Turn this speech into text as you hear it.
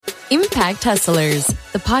Impact Hustlers,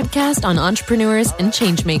 the podcast on entrepreneurs and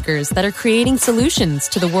changemakers that are creating solutions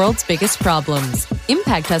to the world's biggest problems.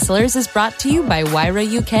 Impact Hustlers is brought to you by Wyra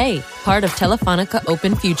UK, part of Telefonica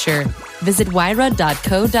Open Future. Visit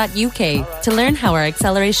wyra.co.uk to learn how our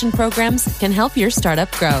acceleration programs can help your startup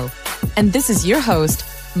grow. And this is your host,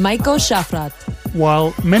 Michael Schafrat.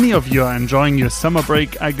 While many of you are enjoying your summer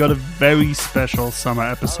break, I got a very special summer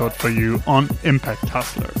episode for you on Impact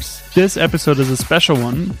Hustlers. This episode is a special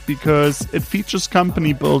one because it features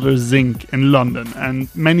company builder Zinc in London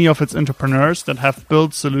and many of its entrepreneurs that have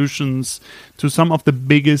built solutions to some of the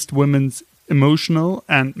biggest women's emotional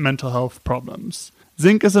and mental health problems.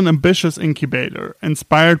 Zinc is an ambitious incubator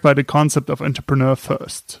inspired by the concept of entrepreneur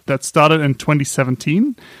first that started in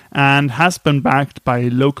 2017 and has been backed by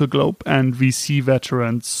local Globe and VC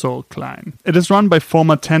veteran Sol Klein. It is run by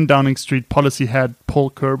former 10 Downing Street policy head Paul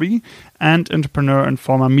Kirby and entrepreneur and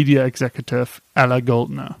former media executive Ella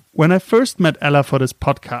Goldner. When I first met Ella for this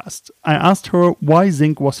podcast, I asked her why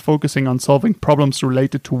Zinc was focusing on solving problems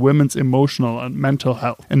related to women's emotional and mental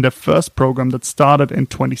health in their first program that started in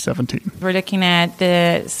 2017. We're looking at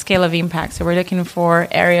the scale of impact. So we're looking for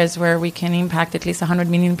areas where we can impact at least 100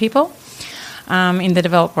 million people in the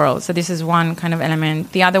developed world. So this is one kind of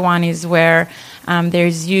element. The other one is where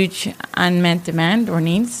there's huge unmet demand or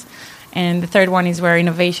needs. And the third one is where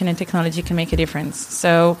innovation and technology can make a difference.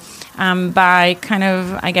 So by kind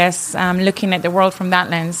of, looking at the world from that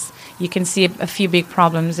lens, you can see a few big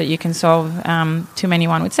problems that you can solve. Too many,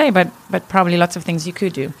 one would say, but probably lots of things you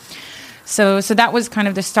could do. So that was kind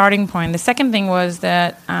of the starting point. The second thing was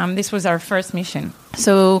that this was our first mission.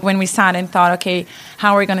 So when we sat and thought, okay,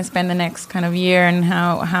 how are we going to spend the next kind of year and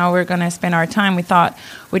how we're going to spend our time, we thought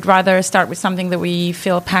we'd rather start with something that we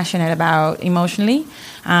feel passionate about emotionally,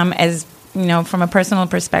 as you know, from a personal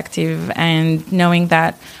perspective, and knowing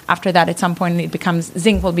that after that, at some point, it becomes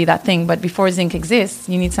Zinc will be that thing. But before Zinc exists,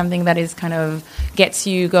 you need something that is kind of gets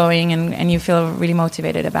you going and you feel really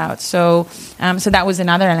motivated about. So that was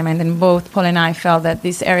another element. And both Paul and I felt that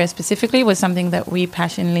this area specifically was something that we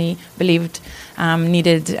passionately believed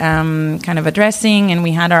needed kind of addressing. And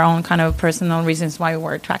we had our own kind of personal reasons why we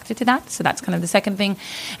were attracted to that. So that's kind of the second thing.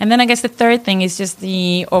 And then I guess the third thing is just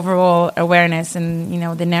the overall awareness and, you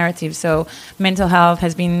know, the narrative. So mental health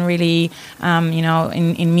has been really,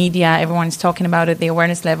 in media, everyone's talking about it. The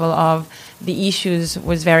awareness level of the issues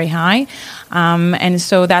was very high. And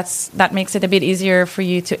so that makes it a bit easier for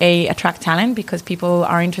you to, attract talent because people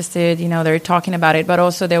are interested, they're talking about it. But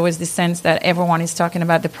also there was this sense that everyone is talking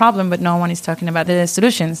about the problem, but no one is talking about the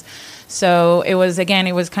solutions. So it was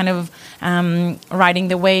kind of riding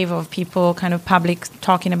the wave of people kind of public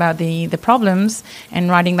talking about the problems and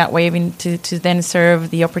riding that wave to then serve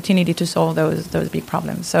the opportunity to solve those big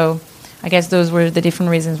problems. So I guess those were the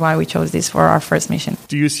different reasons why we chose this for our first mission.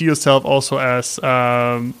 Do you see yourself also as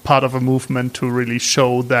part of a movement to really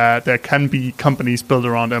show that there can be companies built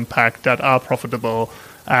around impact that are profitable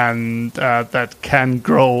and that can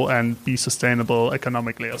grow and be sustainable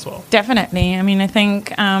economically as well? Definitely. I mean, I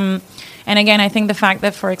think, and again, I think the fact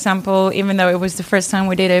that, for example, even though it was the first time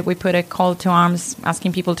we did it, we put a call to arms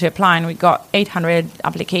asking people to apply, and we got 800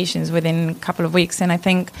 applications within a couple of weeks. And I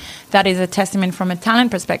think that is a testament from a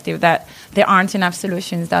talent perspective that there aren't enough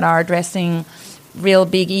solutions that are addressing real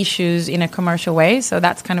big issues in a commercial way. So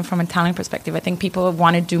that's kind of from a talent perspective. I think people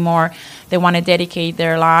want to do more. They want to dedicate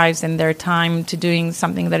their lives and their time to doing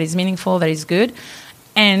something that is meaningful, that is good.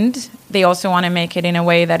 And they also want to make it in a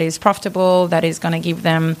way that is profitable, that is going to give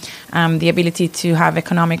them the ability to have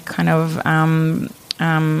economic kind of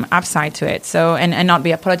upside to it. So and not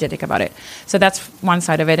be apologetic about it. So that's one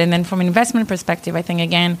side of it. And then from an investment perspective, I think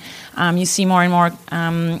again, you see more and more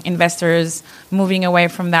investors moving away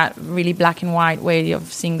from that really black and white way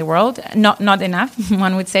of seeing the world. Not enough,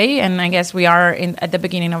 one would say. And I guess we are at the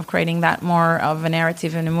beginning of creating that more of a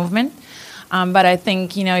narrative and a movement. But I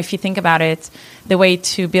think, if you think about it, the way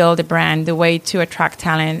to build a brand, the way to attract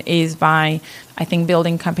talent is by, I think,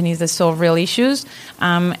 building companies that solve real issues.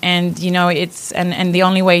 And the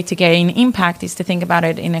only way to gain impact is to think about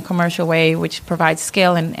it in a commercial way, which provides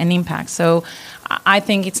scale and impact. So I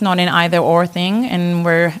think it's not an either or thing, and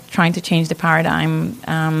we're trying to change the paradigm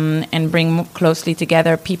and bring closely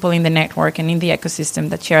together people in the network and in the ecosystem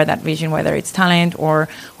that share that vision, whether it's talent or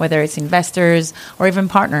whether it's investors or even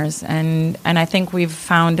partners. And I think we've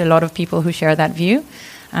found a lot of people who share that view.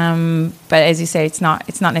 But as you say, it's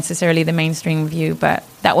not necessarily the mainstream view, but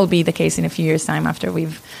that will be the case in a few years' time after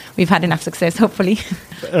we've had enough success, hopefully.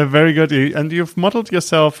 Very good. And you've modeled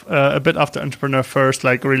yourself a bit after Entrepreneur First,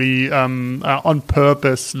 like really on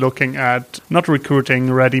purpose looking at not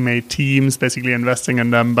recruiting ready-made teams, basically investing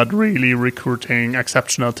in them, but really recruiting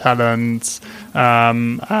exceptional talents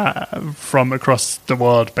from across the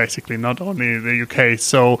world, basically, not only the UK.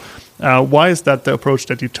 So why is that the approach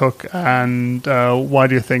that you took, and why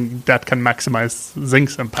do you think that can maximize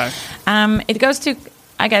Zinc's impact? It goes to,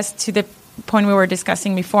 I guess, to the point we were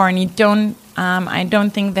discussing before, and I don't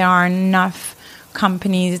think there are enough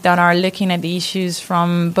companies that are looking at the issues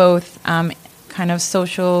from both kind of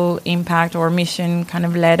social impact or mission kind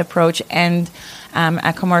of led approach and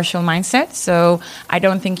a commercial mindset. So I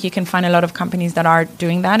don't think you can find a lot of companies that are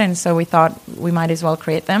doing that, and so we thought we might as well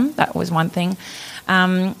create them. That was one thing.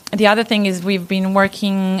 The other thing is we've been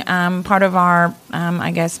working, part of our,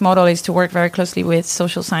 I guess, model is to work very closely with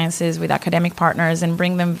social sciences, with academic partners, and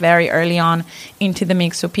bring them very early on into the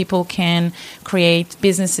mix so people can create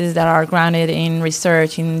businesses that are grounded in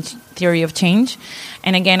research, in theory of change.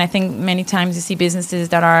 And again, I think many times you see businesses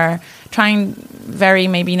that are trying very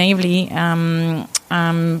maybe naively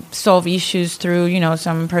solve issues through,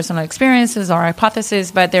 some personal experiences or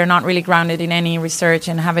hypotheses, but they're not really grounded in any research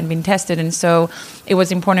and haven't been tested. And so it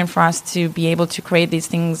was important for us to be able to create these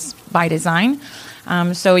things by design.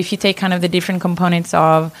 So if you take kind of the different components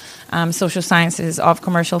of social sciences, of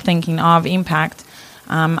commercial thinking, of impact,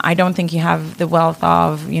 I don't think you have the wealth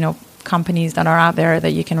of, companies that are out there that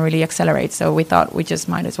you can really accelerate. So we thought we just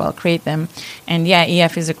might as well create them. And yeah,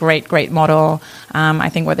 EF is a great model. I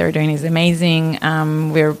think what they're doing is amazing.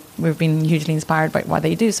 We've been hugely inspired by what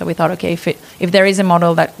they do. So we thought, okay, if there is a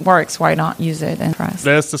model that works, why not use it? And for us,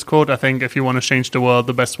 there's this quote, I think, if you want to change the world,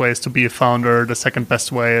 the best way is to be a founder. The second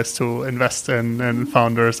best way is to invest in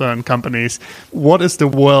founders and companies. What is the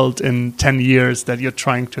world in 10 years that you're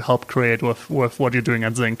trying to help create with what you're doing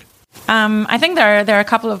at Zinc? I think there are a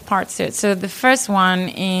couple of parts to it. So the first one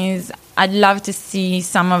is I'd love to see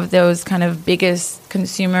some of those kind of biggest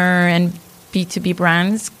consumer and B2B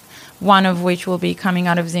brands, one of which will be coming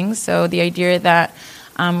out of Zinc. So the idea that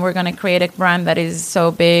we're going to create a brand that is so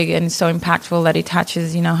big and so impactful that it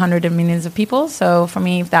touches, hundreds of millions of people. So for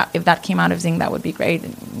me, if that came out of Zinc, that would be great,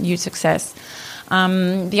 huge success.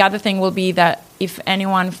 The other thing will be that if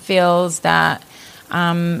anyone feels that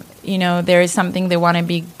there is something they want to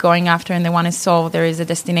be going after and they want to solve, there is a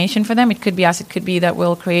destination for them. It could be us. It could be that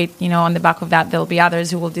we'll create, on the back of that, there'll be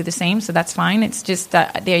others who will do the same. So that's fine. It's just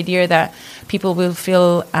that the idea that people will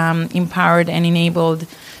feel empowered and enabled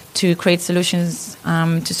to create solutions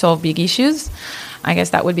to solve big issues. I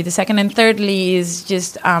guess that would be the second. And thirdly is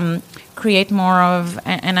just create more of,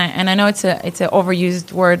 and I know it's an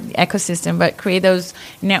overused word, ecosystem, but create those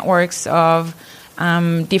networks of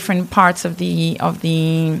different parts of the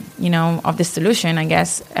solution, I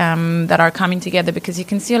guess, that are coming together, because you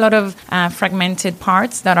can see a lot of fragmented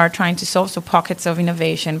parts that are trying to solve. So pockets of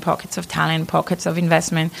innovation, pockets of talent, pockets of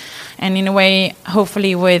investment, and in a way,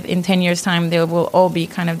 hopefully, in 10 years' time, they will all be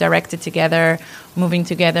kind of directed together, moving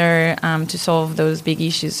together to solve those big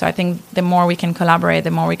issues. So I think the more we can collaborate,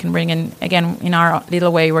 the more we can bring in. Again, in our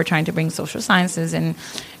little way, we're trying to bring social sciences and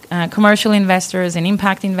commercial investors and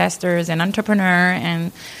impact investors and entrepreneur.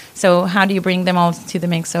 And so how do you bring them all to the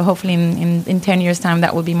mix? So hopefully in 10 years' time,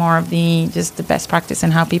 that will be more of the best practice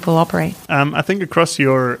and how people operate. I think across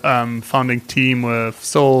your founding team with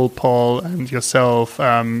Sol, Paul, and yourself,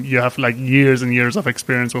 you have like years and years of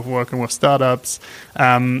experience with working with startups.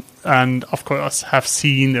 And of course have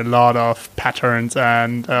seen a lot of patterns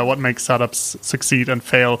and what makes startups succeed and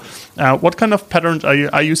fail. What kind of patterns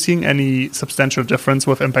are you seeing any substantial difference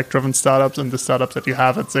with impact-driven startups and the startups that you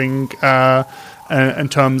have at Zinc in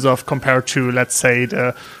terms of compared to, let's say,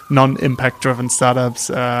 the non-impact-driven startups?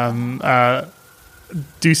 Do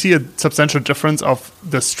you see a substantial difference of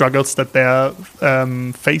the struggles that they're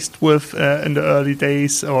faced with in the early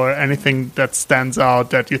days, or anything that stands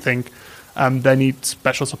out that you think they need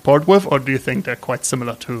special support with, or do you think they're quite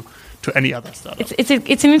similar to any other startup?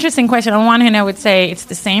 It's an interesting question. On one hand, I would say it's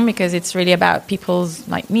the same, because it's really about people's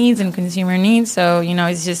needs and consumer needs. So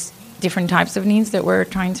it's just different types of needs that we're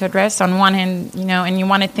trying to address. On one hand, and you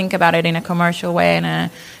want to think about it in a commercial way and a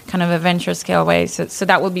kind of a venture scale way. So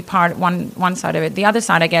that will be one side of it. The other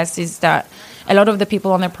side, I guess, is that a lot of the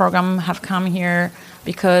people on the program have come here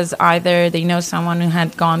because either they know someone who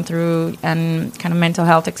had gone through and kind of mental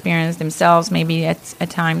health experience themselves, maybe at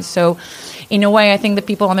times. So in a way, I think the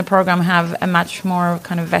people on the program have a much more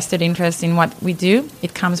kind of vested interest in what we do.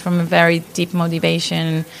 It comes from a very deep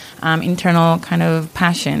motivation, internal kind of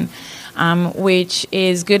passion. which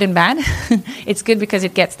is good and bad. It's good because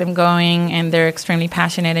it gets them going and they're extremely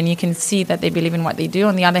passionate and you can see that they believe in what they do.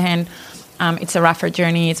 On the other hand, it's a rougher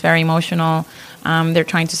journey. It's very emotional. They're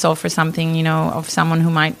trying to solve for something, of someone who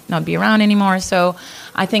might not be around anymore. So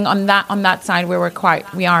I think on that side,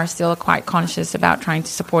 we are still quite conscious about trying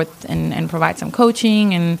to support and provide some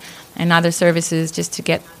coaching and other services just to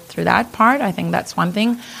get through that part. I think that's one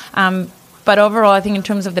thing. But overall, I think in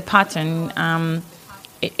terms of the pattern,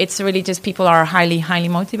 it's really just people are highly, highly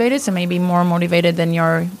motivated. So maybe more motivated than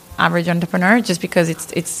your average entrepreneur, just because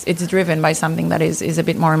it's driven by something that is a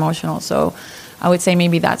bit more emotional. So I would say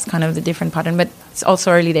maybe that's kind of the different pattern, but it's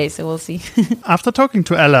also early days, so we'll see. After talking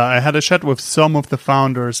to Ella, I had a chat with some of the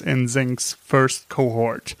founders in Zinc's first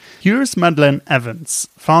cohort. Here's Madeleine Evans,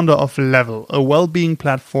 founder of Level, a well-being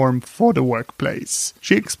platform for the workplace.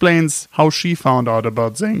 She explains how she found out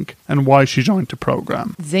about Zinc and why she joined the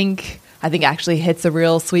program. Zinc, I think, actually hits a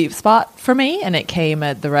real sweet spot for me, and it came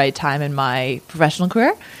at the right time in my professional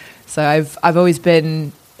career. So I've always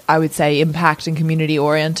been, I would say, impact and community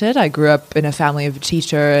oriented. I grew up in a family of a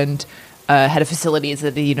teacher and head of facilities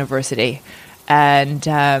at the university, and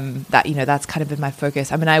that's kind of been my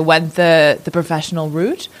focus. I mean, I went the professional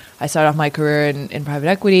route. I started off my career in private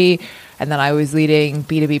equity, and then I was leading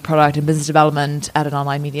B2B product and business development at an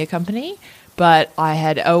online media company. But I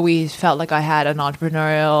had always felt like I had an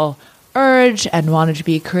entrepreneurial urge and wanted to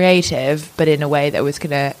be creative, but in a way that was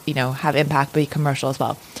going to, have impact, be commercial as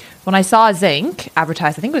well. When I saw Zinc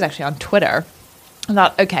advertised, I think it was actually on Twitter, I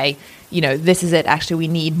thought, okay, this is it. Actually, we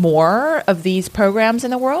need more of these programs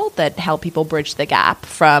in the world that help people bridge the gap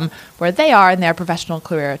from where they are in their professional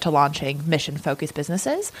career to launching mission-focused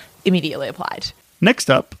businesses. Immediately applied.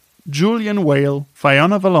 Next up, Julian Whale,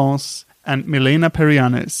 Fiona Valence, and Milena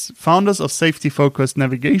Perianis, founders of safety-focused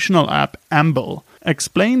navigational app Amble,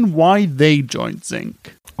 explain why they joined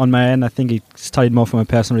Zinc. On my end, I think it started more from a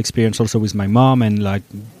personal experience also with my mom and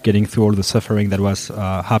getting through all the suffering that was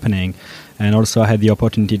happening. And also I had the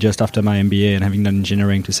opportunity just after my MBA and having done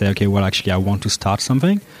engineering to say, okay, well, actually I want to start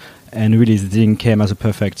something. And really Zinc came as a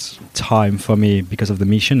perfect time for me because of the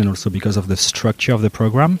mission and also because of the structure of the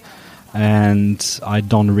program. And I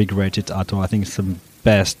don't regret it at all. I think it's the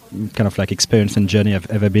best kind of experience and journey I've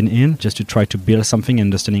ever been in, just to try to build something,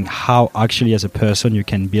 understanding how actually as a person you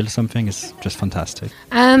can build something is just fantastic.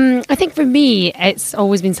 I think for me, it's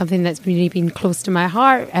always been something that's really been close to my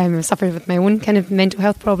heart. I suffered with my own kind of mental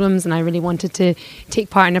health problems, and I really wanted to take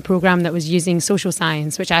part in a program that was using social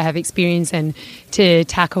science, which I have experience in, to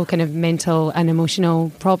tackle kind of mental and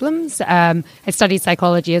emotional problems. I studied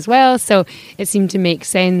psychology as well, so it seemed to make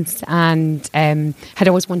sense, and had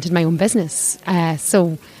always wanted my own business.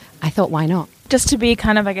 So I thought, why not? Just to be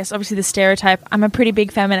kind of, I guess, obviously the stereotype, I'm a pretty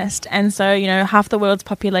big feminist. And so, half the world's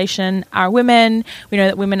population are women. We know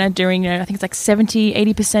that women are doing, I think it's like 70,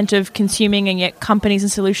 80% of consuming, and yet companies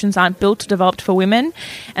and solutions aren't built or developed for women.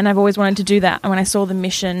 And I've always wanted to do that. And when I saw the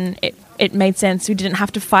mission, it made sense. We didn't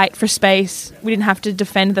have to fight for space. We didn't have to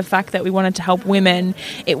defend the fact that we wanted to help women.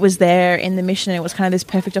 It was there in the mission. It was kind of this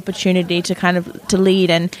perfect opportunity to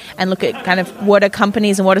lead and look at kind of what are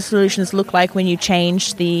companies and what do solutions look like when you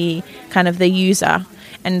change the kind of the user,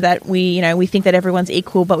 and that we think that everyone's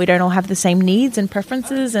equal, but we don't all have the same needs and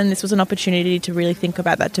preferences. And this was an opportunity to really think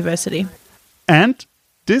about that diversity. And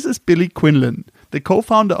this is Billy Quinlan, the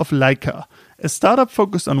co-founder of Leica, a startup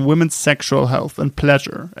focused on women's sexual health and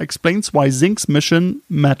pleasure, explains why Zinc's mission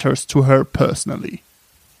matters to her personally.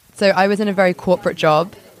 So I was in a very corporate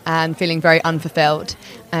job and feeling very unfulfilled,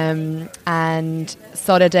 and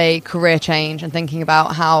started a career change and thinking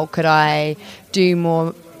about how could I do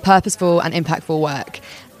more purposeful and impactful work.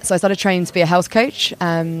 So I started training to be a health coach.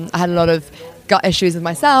 I had a lot of gut issues with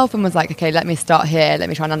myself and was like, okay, let me start here. Let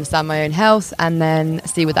me try and understand my own health and then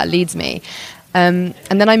see where that leads me. And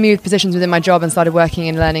then I moved positions within my job and started working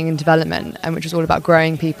in learning and development, which was all about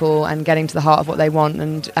growing people and getting to the heart of what they want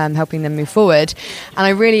and helping them move forward. And I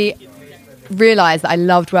really realised that I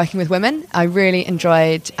loved working with women. I really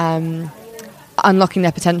enjoyed unlocking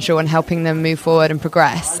their potential and helping them move forward and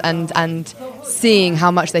progress and seeing how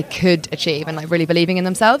much they could achieve and really believing in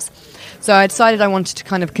themselves. So I decided I wanted to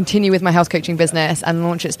kind of continue with my health coaching business and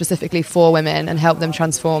launch it specifically for women and help them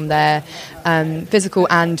transform their physical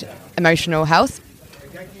and emotional health.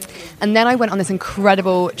 And then I went on this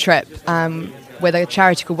incredible trip with a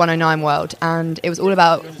charity called 109 World, and it was all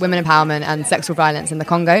about women empowerment and sexual violence in the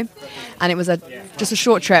Congo. And it was just a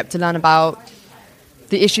short trip to learn about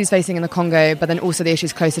the issues facing in the Congo, but then also the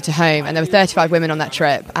issues closer to home. And there were 35 women on that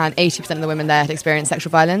trip, and 80% of the women there had experienced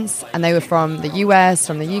sexual violence. And they were from the US,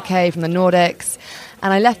 from the UK, from the Nordics.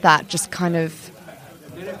 And I left that just kind of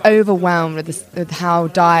overwhelmed with how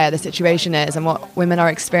dire the situation is and what women are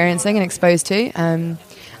experiencing and exposed to, and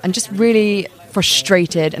just really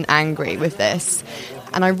frustrated and angry with this.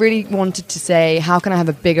 And I really wanted to say, how can I have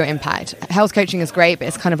a bigger impact? Health coaching is great, but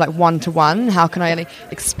it's kind of like one-to-one. How can I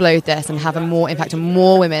explode this and have a more impact on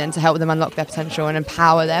more women and to help them unlock their potential and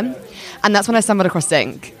empower them? And that's when I stumbled across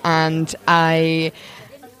Zinc. And I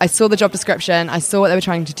saw the job description, I saw what they were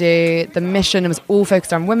trying to do. The mission was all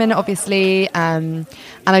focused on women, obviously. And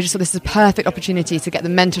I just thought this is a perfect opportunity to get the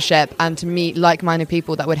mentorship and to meet like-minded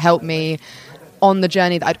people that would help me on the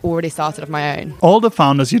journey that I'd already started of my own. All the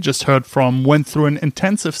founders you just heard from went through an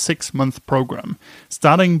intensive 6-month program,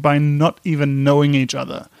 starting by not even knowing each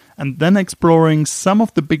other, and then exploring some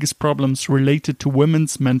of the biggest problems related to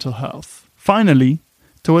women's mental health. Finally,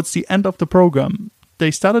 towards the end of the program, they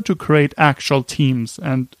started to create actual teams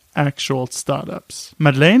and actual startups.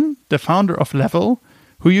 Madeleine, the founder of Level,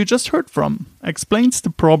 who you just heard from, explains the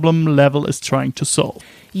problem Level is trying to solve.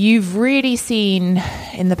 You've really seen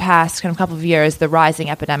in the past couple of years the rising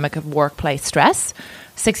epidemic of workplace stress.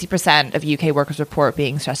 60% of UK workers report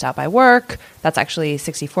being stressed out by work. That's actually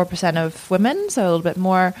 64% of women, so a little bit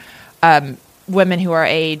more. Women who are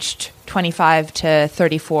aged 25 to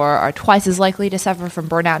 34 are twice as likely to suffer from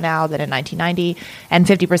burnout now than in 1990. And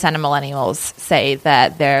 50% of millennials say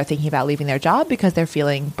that they're thinking about leaving their job because they're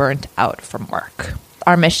feeling burnt out from work.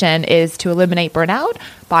 Our mission is to eliminate burnout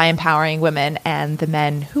by empowering women and the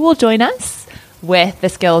men who will join us with the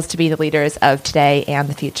skills to be the leaders of today and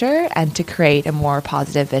the future and to create a more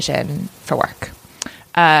positive vision for work.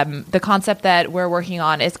 The concept that we're working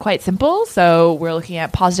on is quite simple. So we're looking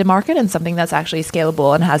at positive market and something that's actually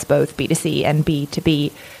scalable and has both B2C and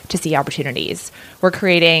B2B to C opportunities. We're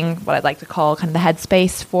creating what I'd like to call kind of the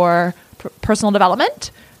headspace for personal development.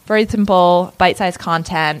 Very simple, bite-sized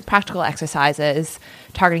content, practical exercises,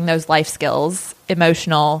 targeting those life skills,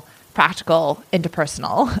 emotional, practical,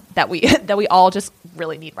 interpersonal, that we all just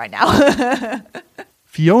really need right now.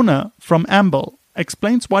 Fiona from Amble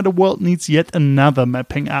explains why the world needs yet another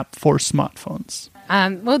mapping app for smartphones.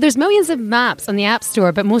 Well, there's millions of maps on the App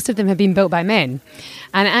Store, but most of them have been built by men.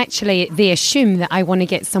 And actually, they assume that I want to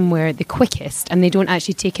get somewhere the quickest, and they don't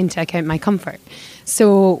actually take into account my comfort.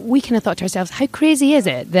 So we kind of thought to ourselves, how crazy is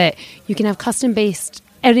it that you can have custom-based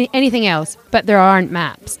anything else, but there aren't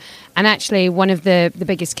maps? And actually, one of the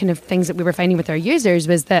biggest kind of things that we were finding with our users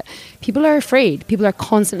was that people are afraid. People are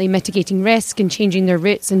constantly mitigating risk and changing their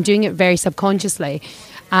routes and doing it very subconsciously.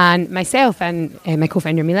 And myself and my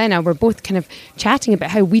co-founder Milena were both kind of chatting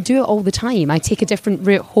about how we do it all the time. I take a different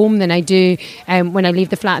route home than I do when I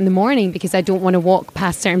leave the flat in the morning because I don't want to walk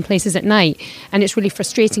past certain places at night. And it's really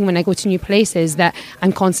frustrating when I go to new places that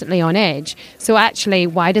I'm constantly on edge. So actually,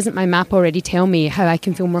 why doesn't my map already tell me how I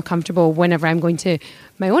can feel more comfortable whenever I'm going to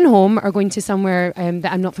my own home or going to somewhere that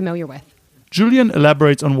I'm not familiar with? Julian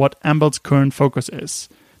elaborates on what Amble's current focus is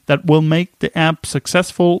that will make the app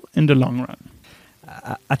successful in the long run.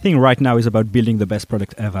 I think right now is about building the best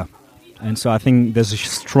product ever. And so I think there's a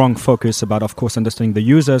strong focus about, of course, understanding the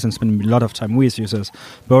users and spending a lot of time with users,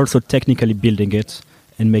 but also technically building it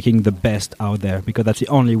and making the best out there, because that's the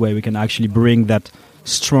only way we can actually bring that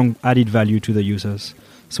strong added value to the users.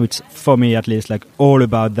 So it's, for me at least, like all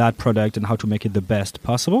about that product and how to make it the best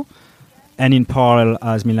possible. And in parallel,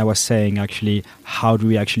 as Mila was saying, actually, how do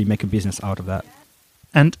we actually make a business out of that?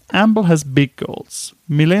 And Amble has big goals.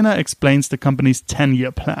 Milena explains the company's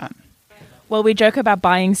 10-year plan. Well, we joke about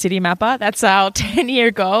buying Citymapper. That's our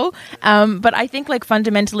 10-year goal. But I think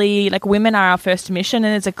fundamentally, women are our first mission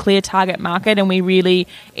and it's a clear target market. And we relate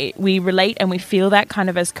and we feel that kind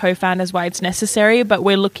of as co-founders why it's necessary. But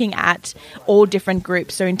we're looking at all different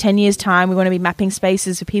groups. So in 10 years' time, we want to be mapping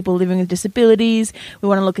spaces for people living with disabilities. We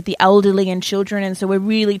want to look at the elderly and children. And so we're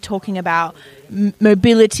really talking about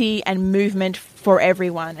mobility and movement for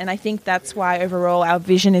everyone. And I think that's why overall our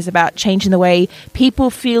vision is about changing the way people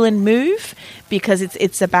feel and move, because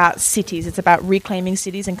it's about cities. It's about reclaiming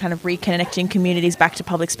cities and kind of reconnecting communities back to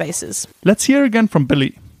public spaces. Let's hear again from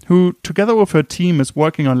Billy, who together with her team is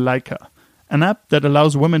working on Leica, an app that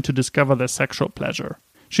allows women to discover their sexual pleasure.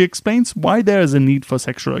 She explains why there is a need for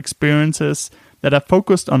sexual experiences that are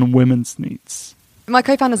focused on women's needs. My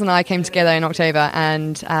co-founders and I came together in October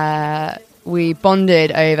and we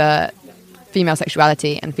bonded over female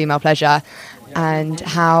sexuality and female pleasure and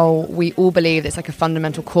how we all believe it's a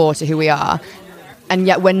fundamental core to who we are. and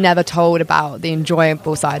yet we're never told about the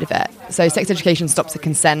enjoyable side of it. So sex education stops at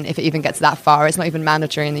consent if it even gets that far. It's not even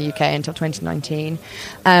mandatory in the UK until 2019.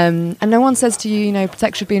 And no one says to you, you know,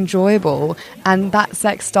 sex should be enjoyable. And that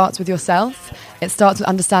sex starts with yourself. It starts with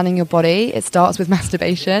understanding your body. It starts with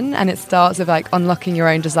masturbation, and it starts with like unlocking your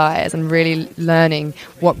own desires and really learning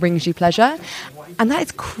what brings you pleasure. And that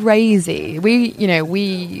is crazy. We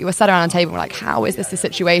were sat around a table and we're like, how is this the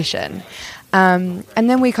situation? And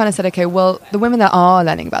then we kind of said, okay, well, the women that are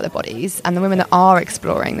learning about their bodies and the women that are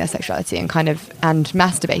exploring their sexuality and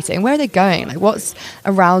masturbating, where are they going? Like, what's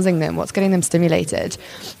arousing them? What's getting them stimulated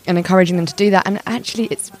and encouraging them to do that? And actually,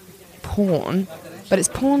 it's porn, but it's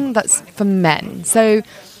porn that's for men. So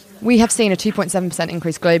we have seen a 2.7%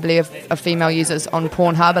 increase globally of female users on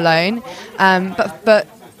Pornhub alone. But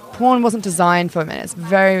porn wasn't designed for men. It's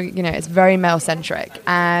very male-centric.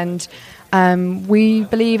 And we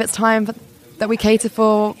believe it's time that we cater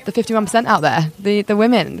for the 51% out there, the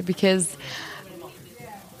women, because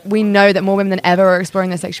we know that more women than ever are exploring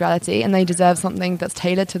their sexuality, and they deserve something that's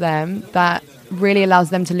tailored to them, that really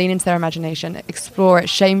allows them to lean into their imagination, explore it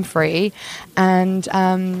shame-free, and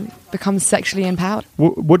become sexually empowered.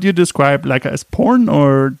 Would you describe like as porn,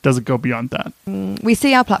 or does it go beyond that? We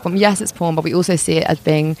see our platform, yes, it's porn, but we also see it as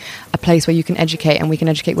being a place where you can educate, and we can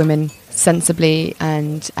educate women sensibly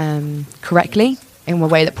and correctly, in a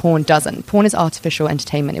way that porn doesn't. Porn is artificial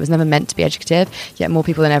entertainment. It was never meant to be educative, yet more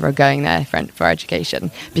people than ever are going there for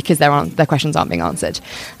education because their questions aren't being answered.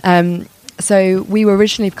 So we were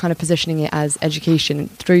originally kind of positioning it as education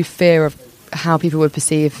through fear of how people would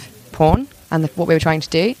perceive porn and what we were trying to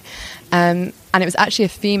do. And it was actually a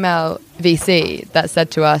female VC that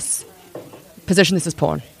said to us, position this as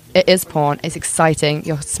porn. It is porn. It's exciting.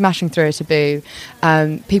 You're smashing through a taboo.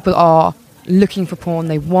 People are looking for porn.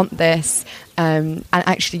 They want this. And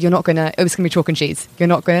actually, it was going to be chalk and cheese. You're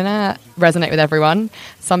not going to resonate with everyone.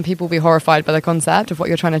 Some people will be horrified by the concept of what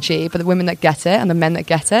you're trying to achieve, but the women that get it and the men that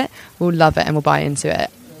get it will love it and will buy into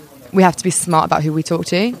it. We have to be smart about who we talk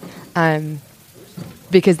to,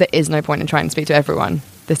 because there is no point in trying to speak to everyone.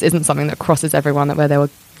 This isn't something that crosses everyone, where they will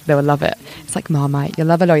love it. It's like Marmite. You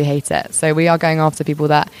love it or you hate it. So we are going after people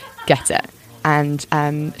that get it and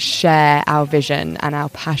share our vision and our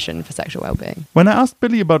passion for sexual well-being. When I asked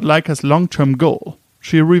Billy about Leica's long-term goal,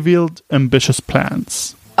 she revealed ambitious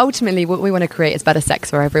plans. Ultimately, what we want to create is better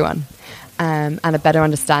sex for everyone, and a better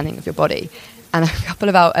understanding of your body. And a couple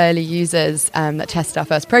of our early users that tested our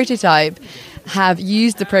first prototype have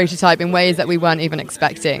used the prototype in ways that we weren't even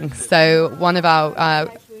expecting. So one of our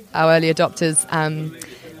early adopters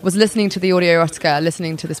was listening to the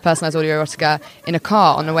listening to this personalized audio erotica in a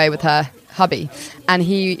car on the way with her hubby, and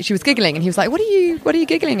she was giggling, and he was like, what are you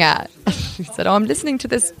giggling at? She said, I'm listening to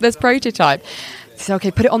this prototype. She said,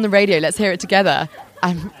 okay, put it on the radio, let's hear it together.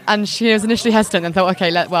 And she was initially hesitant and thought, okay,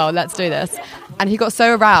 let's do this. And he got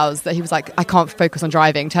so aroused that he was like, I can't focus on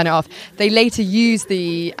driving, turn it off. They later used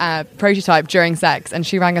the prototype during sex, and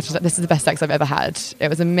she rang us and said, this is the best sex I've ever had. It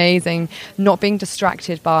was amazing, not being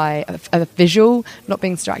distracted by a visual, not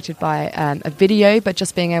being distracted by a video, but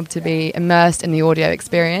just being able to be immersed in the audio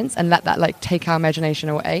experience and let that like take our imagination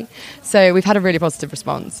away. So we've had a really positive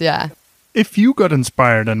response, yeah. If you got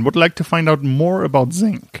inspired and would like to find out more about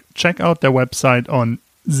Zinc, check out their website on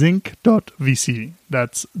zinc.vc.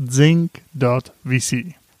 That's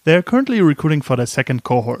zinc.vc. They are currently recruiting for their second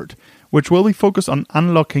cohort, which will be focused on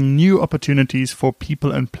unlocking new opportunities for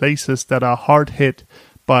people and places that are hard hit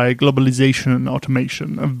by globalization and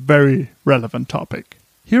automation, a very relevant topic.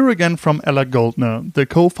 Here again from Ella Goldner, the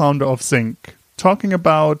co-founder of Zinc, talking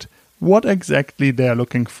about what exactly they are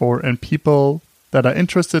looking for in people that are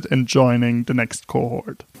interested in joining the next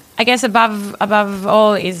cohort. I guess above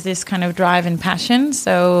all is this kind of drive and passion.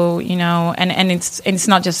 So, and it's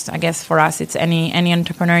not just, I guess, for us, it's any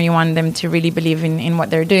entrepreneur. You want them to really believe in what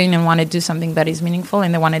they're doing and want to do something that is meaningful,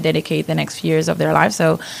 and they want to dedicate the next few years of their life.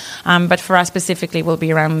 So, but for us specifically, will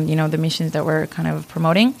be around, the missions that we're kind of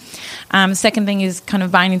promoting. Second thing is kind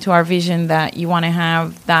of buying into our vision that you want to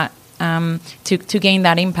have that to gain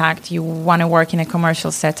that impact, you want to work in a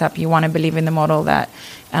commercial setup. You want to believe in the model that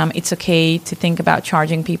it's okay to think about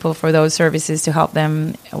charging people for those services to help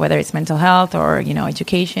them, whether it's mental health or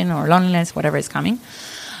education or loneliness, whatever is coming.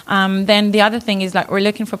 Then the other thing is we're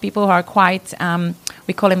looking for people who are quite,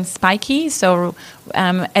 we call them spiky. So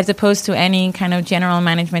as opposed to any kind of general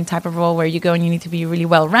management type of role where you go and you need to be really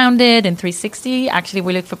well-rounded and 360, actually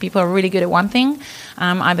we look for people who are really good at one thing.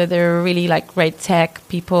 Either they're really great tech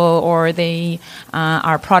people, or they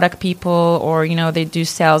are product people, or, they do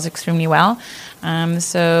sales extremely well.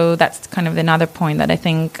 So that's kind of another point that I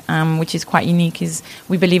think, which is quite unique, is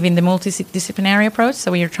we believe in the multidisciplinary approach.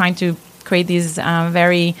 So we are trying to create these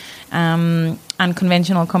very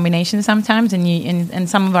unconventional combinations sometimes. And in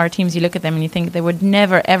some of our teams, you look at them and you think they would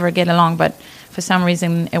never, ever get along. But for some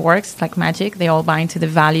reason, it works. It's like magic. They all buy into the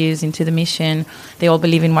values, into the mission. They all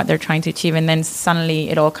believe in what they're trying to achieve. And then suddenly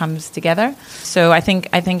it all comes together. So I think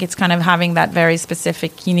it's kind of having that very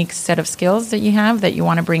specific, unique set of skills that you have that you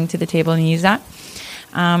want to bring to the table and use that.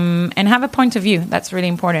 And have a point of view. That's really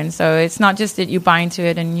important. So it's not just that you buy into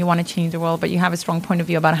it and you want to change the world, but you have a strong point of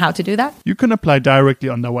view about how to do that. You can apply directly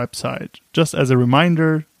on their website. Just as a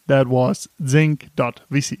reminder, that was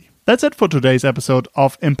zinc.vc. That's it for today's episode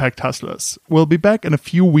of Impact Hustlers. We'll be back in a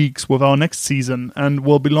few weeks with our next season, and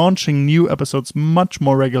we'll be launching new episodes much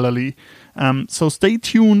more regularly. So stay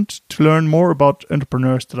tuned to learn more about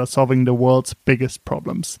entrepreneurs that are solving the world's biggest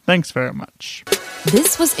problems. Thanks very much.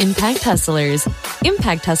 This was Impact Hustlers.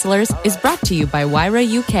 Impact Hustlers is brought to you by Wyra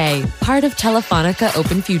UK, part of Telefonica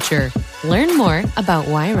Open Future. Learn more about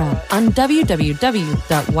Wyra on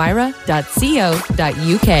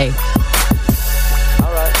www.wyra.co.uk.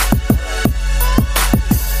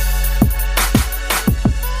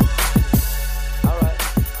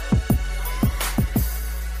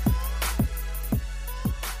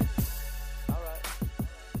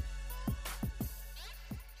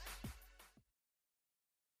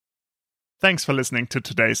 Thanks for listening to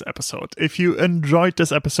today's episode. If you enjoyed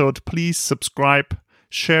this episode, please subscribe,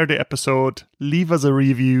 share the episode, leave us a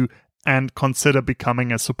review, and consider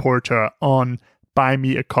becoming a supporter on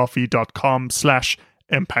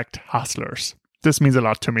buymeacoffee.com/impacthustlers. This means a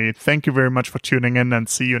lot to me. Thank you very much for tuning in, and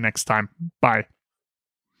see you next time. Bye.